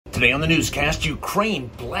Today on the newscast,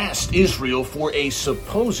 Ukraine blasts Israel for a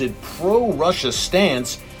supposed pro-Russia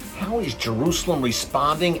stance. How is Jerusalem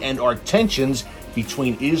responding, and are tensions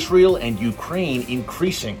between Israel and Ukraine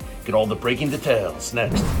increasing? Get all the breaking details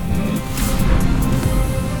next.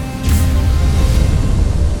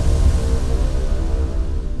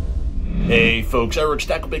 Hey folks, Eric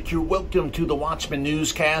Stakelbeck here. Welcome to the Watchman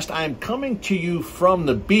Newscast. I'm coming to you from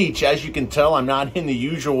the beach. As you can tell, I'm not in the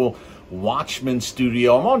usual Watchman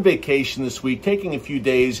studio. I'm on vacation this week, taking a few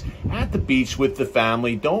days at the beach with the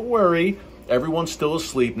family. Don't worry, everyone's still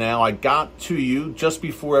asleep now. I got to you just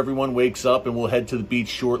before everyone wakes up, and we'll head to the beach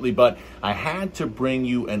shortly. But I had to bring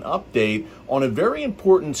you an update on a very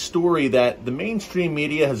important story that the mainstream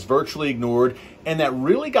media has virtually ignored, and that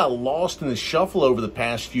really got lost in the shuffle over the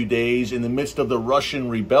past few days in the midst of the Russian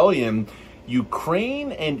rebellion.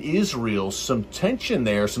 Ukraine and Israel, some tension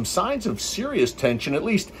there, some signs of serious tension, at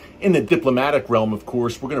least in the diplomatic realm, of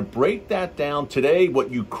course. We're going to break that down today,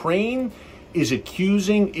 what Ukraine is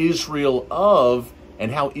accusing Israel of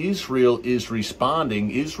and how Israel is responding.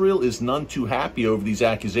 Israel is none too happy over these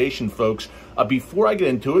accusations, folks. Before I get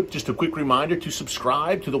into it, just a quick reminder to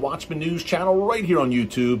subscribe to the Watchman News channel right here on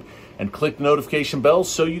YouTube and click the notification bell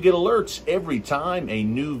so you get alerts every time a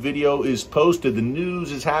new video is posted. The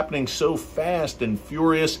news is happening so fast and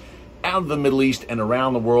furious out of the Middle East and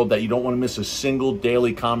around the world that you don't want to miss a single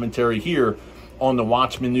daily commentary here on the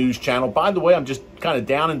Watchman News channel. By the way, I'm just kind of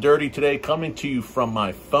down and dirty today, coming to you from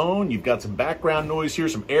my phone. You've got some background noise here,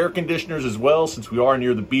 some air conditioners as well, since we are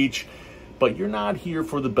near the beach. But you're not here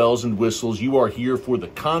for the bells and whistles. You are here for the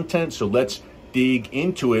content, so let's dig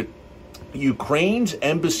into it. Ukraine's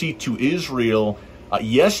embassy to Israel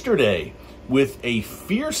yesterday with a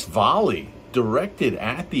fierce volley directed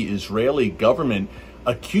at the Israeli government,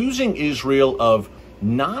 accusing Israel of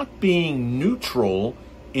not being neutral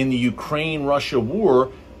in the Ukraine-Russia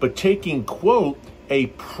war, but taking, quote, a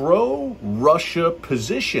pro-Russia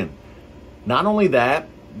position. Not only that,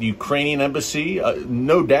 the Ukrainian embassy,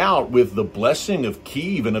 no doubt with the blessing of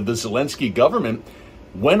Kyiv and of the Zelensky government,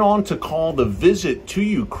 went on to call the visit to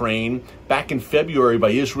Ukraine back in February by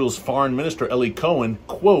Israel's foreign minister, Eli Cohen,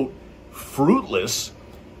 quote, fruitless,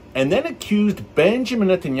 and then accused Benjamin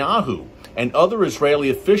Netanyahu and other Israeli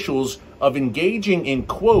officials of engaging in,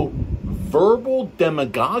 quote, verbal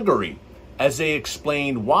demagoguery as they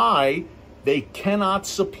explained why they cannot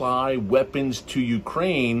supply weapons to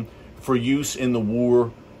Ukraine for use in the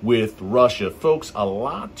war with Russia. Folks, a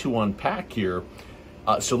lot to unpack here.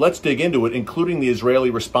 So let's dig into it, including the Israeli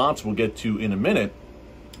response we'll get to in a minute.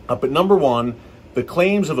 But number one, the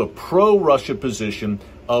claims of a pro-Russia position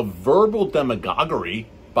of verbal demagoguery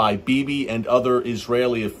by Bibi and other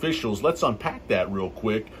Israeli officials. Let's unpack that real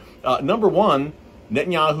quick. Number one,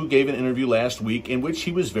 Netanyahu gave an interview last week in which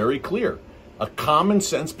he was very clear. A common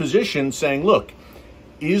sense position saying, look,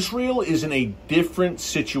 Israel is in a different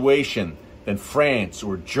situation than France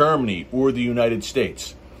or Germany or the United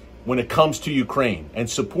States when it comes to Ukraine and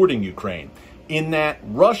supporting Ukraine, in that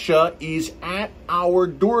Russia is at our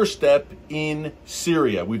doorstep in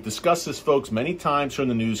Syria. We've discussed this, folks, many times from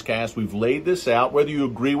the newscast. We've laid this out. Whether you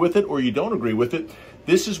agree with it or you don't agree with it,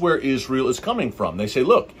 this is where Israel is coming from. They say,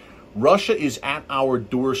 look, Russia is at our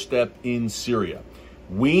doorstep in Syria.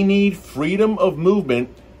 We need freedom of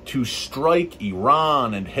movement to strike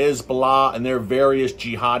Iran and Hezbollah and their various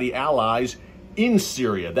jihadi allies in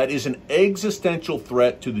Syria. That is an existential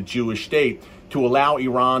threat to the Jewish state, to allow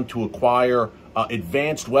Iran to acquire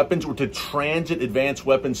advanced weapons or to transit advanced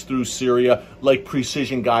weapons through Syria, like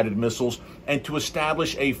precision-guided missiles, and to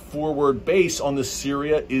establish a forward base on the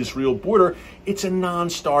Syria-Israel border. It's a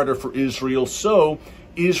non-starter for Israel. So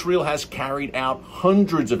Israel has carried out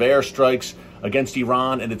hundreds of airstrikes against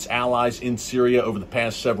Iran and its allies in Syria over the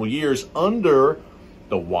past several years under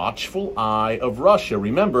the watchful eye of Russia.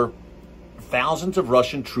 Remember, thousands of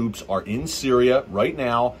Russian troops are in Syria right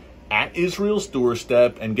now at Israel's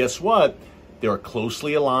doorstep, and guess what? They are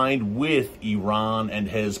closely aligned with Iran and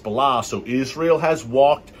Hezbollah. So Israel has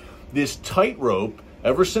walked this tightrope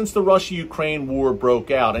ever since the Russia-Ukraine war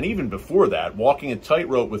broke out, and even before that, walking a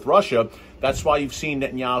tightrope with Russia. That's why you've seen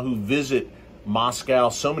Netanyahu visit Moscow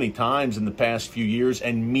so many times in the past few years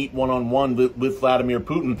and meet one-on-one with Vladimir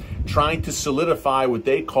Putin, trying to solidify what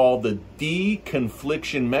they call the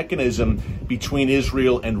de-confliction mechanism between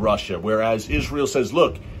Israel and Russia. Whereas Israel says,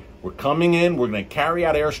 look, we're coming in, we're going to carry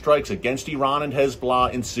out airstrikes against Iran and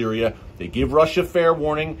Hezbollah in Syria. They give Russia fair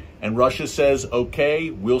warning, and Russia says,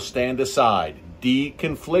 okay, we'll stand aside.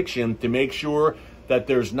 De-confliction, to make sure that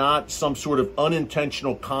there's not some sort of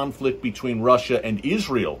unintentional conflict between Russia and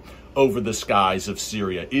Israel over the skies of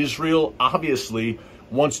Syria. Israel obviously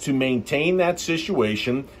wants to maintain that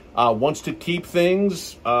situation wants to keep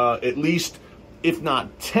things at least, if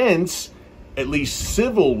not tense, at least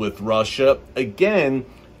civil with Russia, again,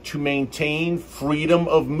 to maintain freedom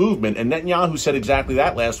of movement. And Netanyahu said exactly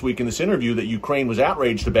that last week in this interview that Ukraine was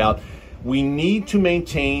outraged about. We need to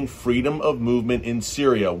maintain freedom of movement in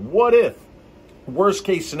Syria. What if, worst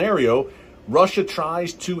case scenario, Russia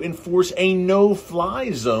tries to enforce a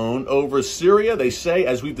no-fly zone over Syria? They say,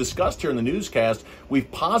 as we've discussed here in the newscast,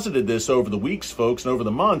 we've posited this over the weeks, folks, and over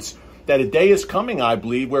the months, that a day is coming, I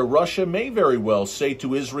believe, where Russia may very well say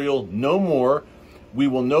to Israel, no more. We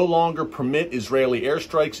will no longer permit Israeli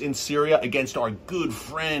airstrikes in Syria against our good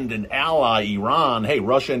friend and ally, Iran. Hey,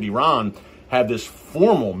 Russia and Iran have this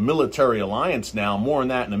formal military alliance now. More on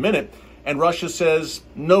that in a minute. And Russia says,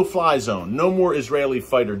 no-fly zone, no more Israeli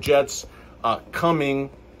fighter jets coming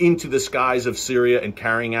into the skies of Syria and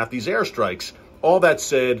carrying out these airstrikes. All that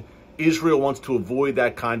said, Israel wants to avoid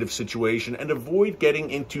that kind of situation and avoid getting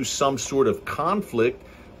into some sort of conflict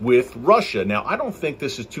with Russia. Now, I don't think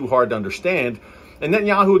this is too hard to understand. And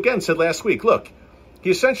Netanyahu again said last week, look, he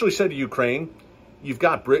essentially said to Ukraine, you've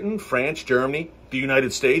got Britain, France, Germany, the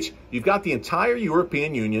United States, you've got the entire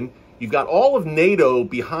European Union, you've got all of NATO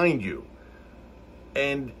behind you.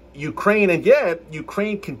 And yet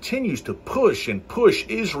Ukraine continues to push and push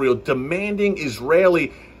Israel, demanding Israel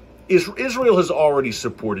has already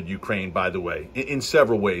supported Ukraine, by the way, in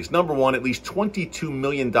several ways. Number one, at least $22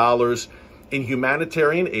 million in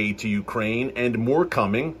humanitarian aid to Ukraine and more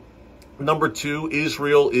coming. Number two,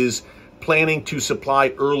 Israel is planning to supply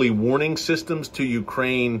early warning systems to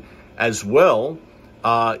Ukraine as well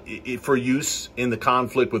for use in the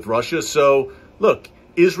conflict with Russia. So, look,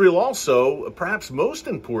 Israel also, perhaps most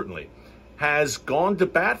importantly, has gone to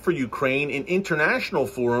bat for Ukraine in international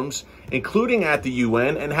forums, including at the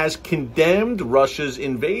UN, and has condemned Russia's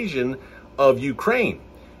invasion of Ukraine.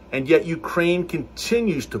 And yet Ukraine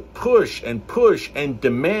continues to push and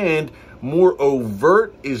demand more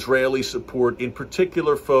overt Israeli support, in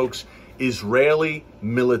particular, folks, Israeli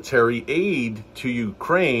military aid to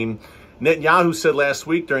Ukraine. Netanyahu said last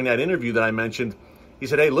week during that interview that I mentioned, he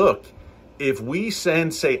said, hey, look, if we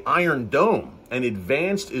send, say, Iron Dome, an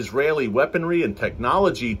advanced Israeli weaponry and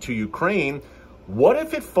technology to Ukraine, what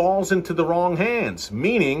if it falls into the wrong hands?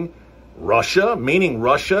 Meaning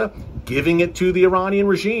Russia giving it to the Iranian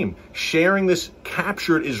regime, sharing this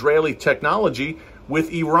captured Israeli technology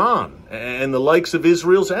with Iran and the likes of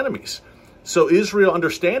Israel's enemies. So Israel,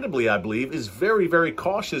 understandably, I believe, is very, very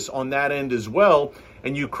cautious on that end as well.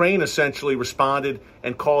 And Ukraine essentially responded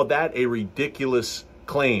and called that a ridiculous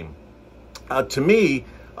claim. To me,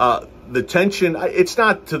 the tension, it's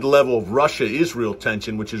not to the level of Russia-Israel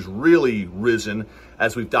tension, which has really risen,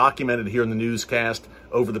 as we've documented here in the newscast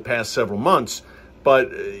over the past several months.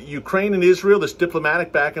 But Ukraine and Israel, this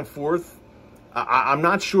diplomatic back and forth, I'm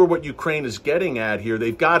not sure what Ukraine is getting at here.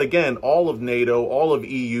 They've got, again, all of NATO, all of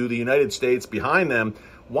EU, the United States behind them.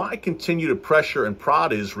 Why continue to pressure and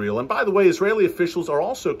prod Israel? And by the way, Israeli officials are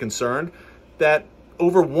also concerned that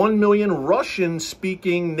over 1 million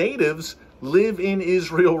Russian-speaking natives live in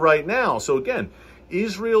Israel right now. So again,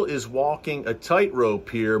 Israel is walking a tightrope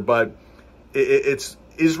here, but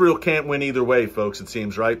Israel can't win either way, folks, it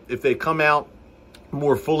seems, right? If they come out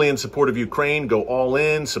more fully in support of Ukraine, go all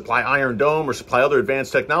in, supply Iron Dome or supply other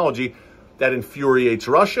advanced technology, that infuriates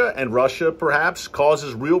Russia, and Russia perhaps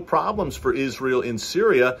causes real problems for Israel in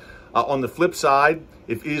Syria. On the flip side,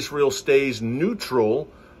 if Israel stays neutral,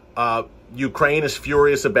 Ukraine is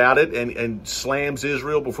furious about it and slams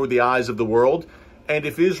Israel before the eyes of the world. And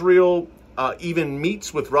if Israel even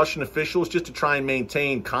meets with Russian officials just to try and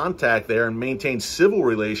maintain contact there and maintain civil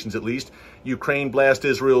relations at least, Ukraine blast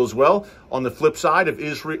Israel as well. On the flip side, if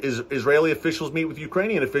Israeli officials meet with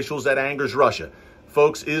Ukrainian officials, that angers Russia.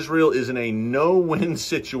 Folks, Israel is in a no-win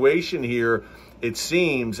situation here, it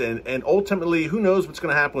seems, and ultimately, who knows what's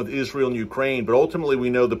going to happen with Israel and Ukraine, but ultimately we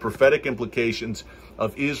know the prophetic implications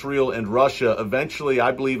of Israel and Russia. Eventually,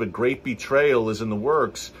 I believe a great betrayal is in the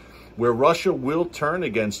works, where Russia will turn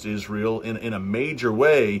against Israel in a major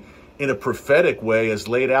way, in a prophetic way, as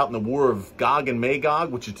laid out in the war of Gog and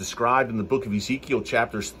Magog, which is described in the book of Ezekiel,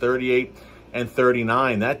 chapters 38 and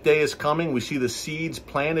 39. That day is coming. We see the seeds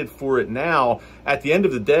planted for it now. At the end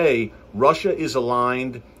of the day, Russia is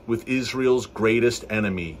aligned with Israel's greatest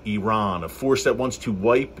enemy, Iran, a force that wants to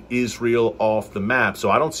wipe Israel off the map. So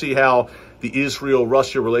I don't see how the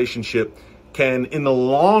Israel-Russia relationship can, in the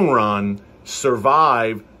long run,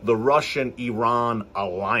 survive the Russian-Iran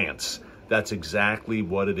alliance. That's exactly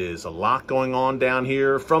what it is. A lot going on down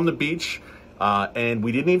here from the beach. And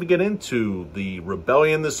we didn't even get into the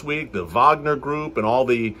rebellion this week, the Wagner group, and all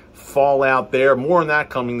the fallout there. More on that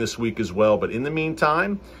coming this week as well. But in the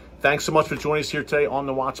meantime, thanks so much for joining us here today on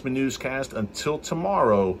the Watchman Newscast. Until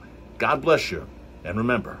tomorrow, God bless you. And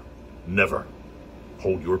remember, never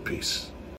hold your peace.